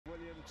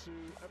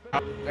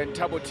And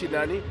Thabo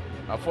Tinani,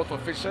 our fourth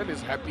official,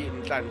 is happy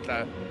in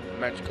Tlantla,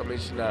 match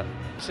commissioner.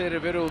 Say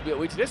Rivero will be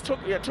waiting. Let's talk.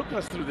 Yeah, talk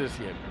us through this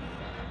here.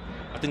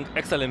 I think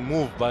excellent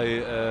move by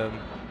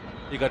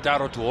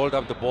Igataro to hold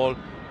up the ball,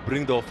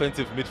 bring the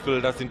offensive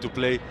midfielders into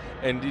play,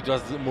 and it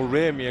was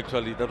Muremi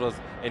actually that was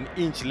an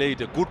inch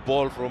late. A good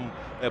ball from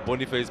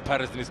Boniface.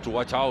 Paris needs to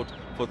watch out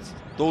for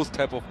those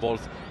type of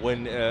balls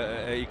when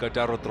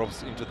Igataro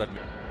drops into that.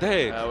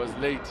 There, I was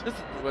late.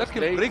 That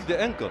can break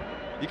the ankle.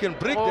 You can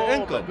break the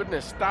ankle. Oh my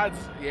goodness, Studs.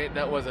 Yeah,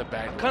 that was a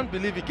bad one. I can't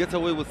believe he gets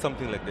away with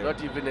something like that.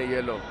 Not even a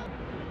yellow.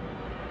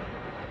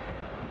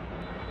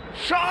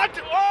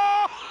 Shot!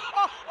 Oh!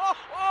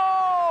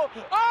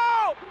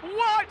 Oh!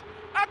 What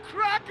a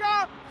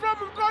cracker from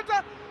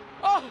Nkota!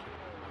 Oh!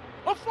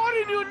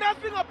 Ofori knew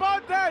nothing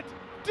about that.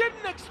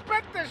 Didn't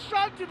expect the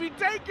shot to be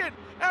taken.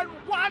 And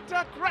what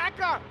a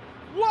cracker!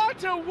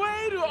 What a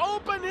way to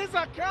open his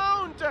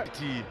account!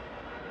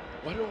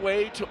 What a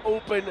way to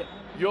open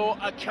your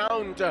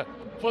account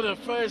for the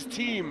first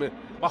team.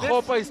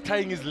 Makgopa is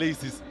tying his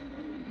laces.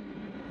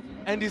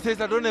 And he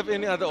says, I don't have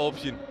any other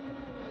option.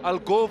 I'll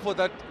go for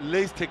that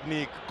lace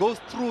technique. Goes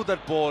through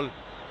that ball.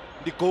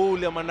 The goal,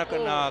 Manaka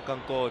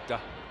Nkota.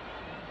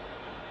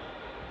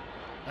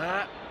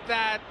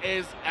 That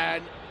is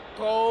a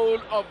goal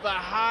of the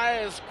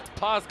highest.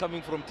 Pass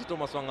coming from Tito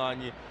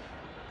Maswanganyi.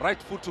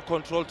 Right foot to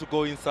control to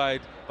go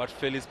inside, but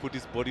Felix put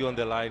his body on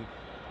the line.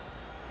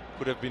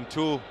 Could have been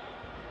two,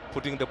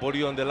 putting the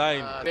body on the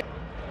line.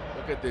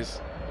 Look at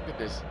this. Look at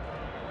this.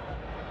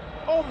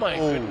 Oh my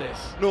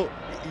goodness. No,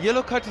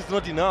 yellow card is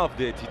not enough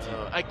there, Titi.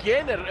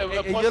 Again,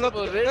 a possible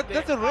yellow, red.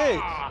 that's a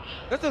red.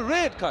 That's a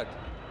red card.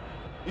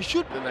 You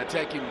should. An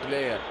attacking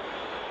player.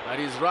 That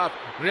is rough.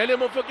 Really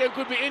Mofokeng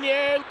could be in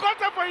here.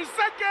 Nkota for his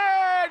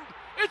second.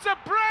 It's a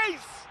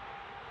brace.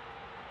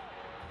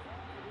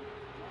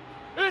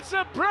 It's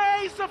a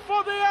brace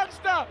for the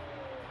youngster.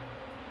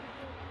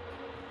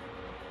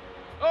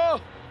 Oh.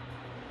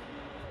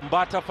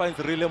 Mbata finds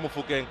Rile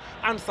Mofokeng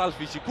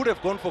unselfish. He could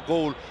have gone for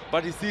goal,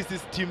 but he sees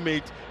his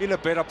teammate in a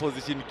better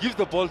position. Gives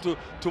the ball to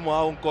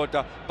Moao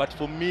Nkota, but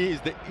for me,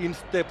 it's the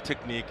in-step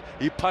technique.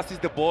 He passes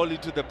the ball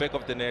into the back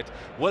of the net.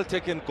 Well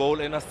taken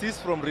goal, and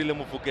assist from Rile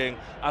Mofokeng,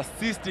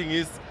 assisting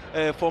his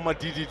former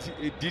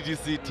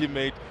DDC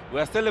teammate.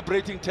 We are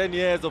celebrating 10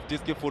 years of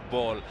disc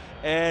football,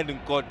 and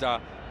Nkota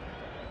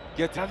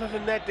gets... Other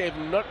than that, they've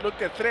not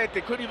looked a threat.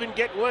 They could even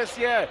get worse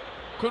here.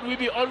 Could we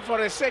be on for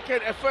a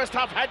first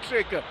half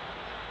hat-trick?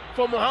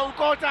 For Moao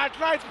Nkota,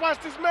 slides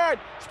past his man.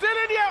 Still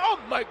in here. Oh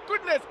my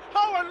goodness.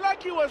 How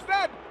unlucky was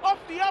that? Off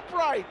the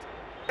upright.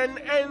 And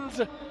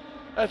ends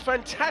a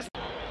fantastic.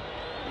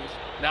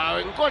 Now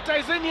Nkota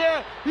is in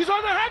here. He's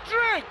on a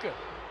hat-trick.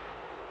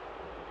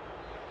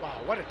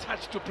 Wow, what a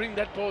touch to bring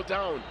that ball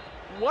down.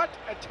 What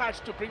a touch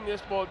to bring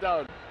this ball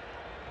down.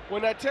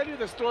 When I tell you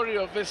the story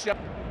of this young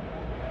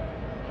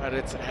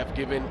Pirates have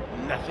given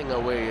nothing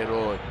away at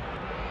all.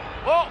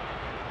 Oh!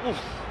 Oof.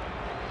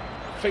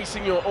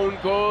 Facing your own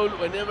goal,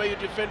 whenever you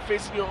defend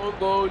facing your own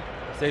goal,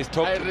 says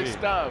talk to me.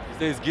 Stuff. He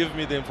says give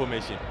me the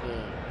information.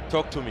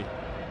 Talk to me.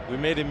 We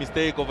made a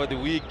mistake over the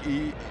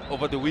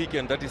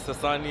weekend. That is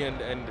Sasani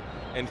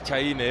and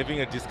Chaine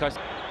having a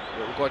discussion.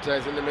 Nkota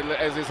is in the middle,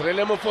 as is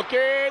Rile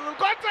Mofokeng.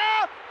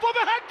 Nkota for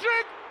the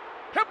hat-trick.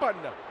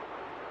 Hebana.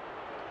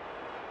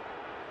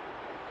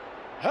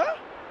 Huh?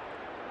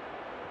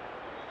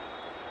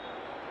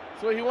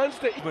 So he wants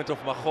the movement of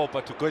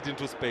Makgopa to get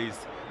into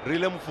space.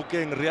 Rile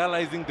Mofokeng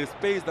realizing the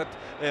space that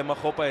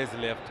Makgopa has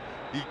left.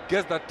 He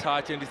gets that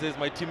touch and he says,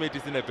 my teammate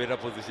is in a better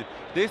position.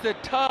 There's a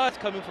touch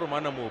coming from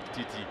Anamub,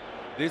 Titi.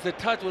 There's a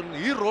touch when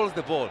he rolls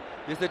the ball.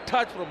 There's a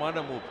touch from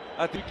Anamub.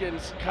 I think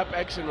weekend's cup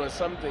action was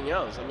something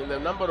else. I mean, the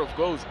number of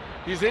goals.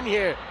 He's in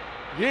here.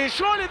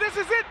 Surely this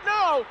is it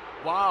now.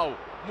 Wow.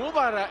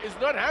 Mubara is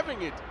not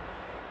having it.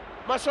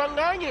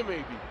 Maswanganyi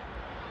maybe.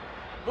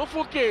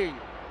 Mofokeng.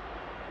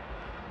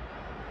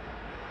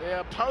 They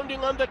are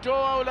pounding on the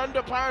door,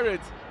 Orlando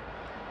Pirates.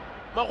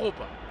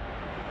 Makgopa.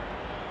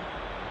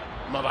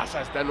 Mabasa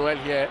has done well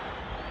here.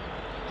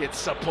 Gets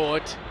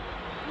support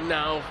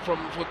now from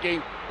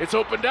Mofokeng. It's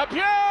opened up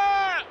here.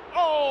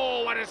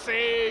 Oh, what a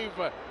save.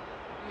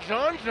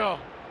 Ndlondlo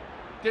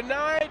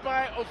denied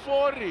by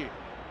Ofori.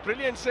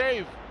 Brilliant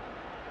save.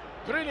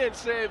 Brilliant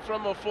save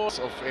from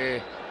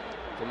Ofori.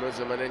 From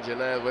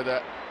Manenjana,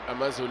 whether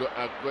Amazulu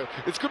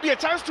it could be a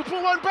chance to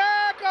pull one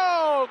back.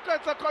 Oh,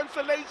 that's a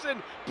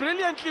consolation.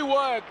 Brilliantly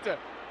worked.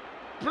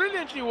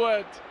 Brilliantly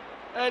worked.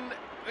 And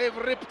they've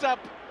ripped up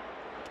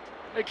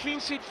a clean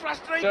sheet.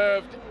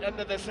 Frustrated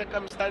under the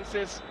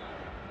circumstances.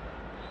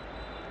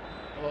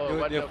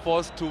 Oh, they're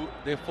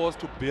forced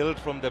to build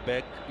from the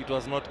back. It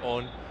was not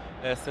on.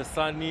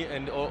 Sesani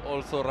and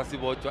also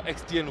Rasibojo.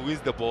 XTN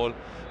wins the ball.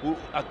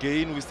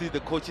 Again, we see the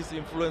coach's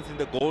influence in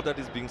the goal that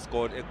is being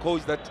scored. A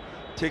coach that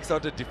takes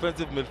out a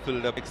defensive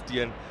midfielder,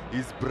 XTN.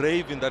 He's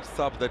brave in that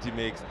sub that he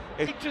makes.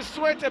 To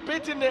sweat a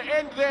bit in the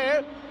end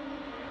there,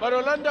 but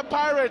Orlando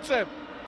Pirates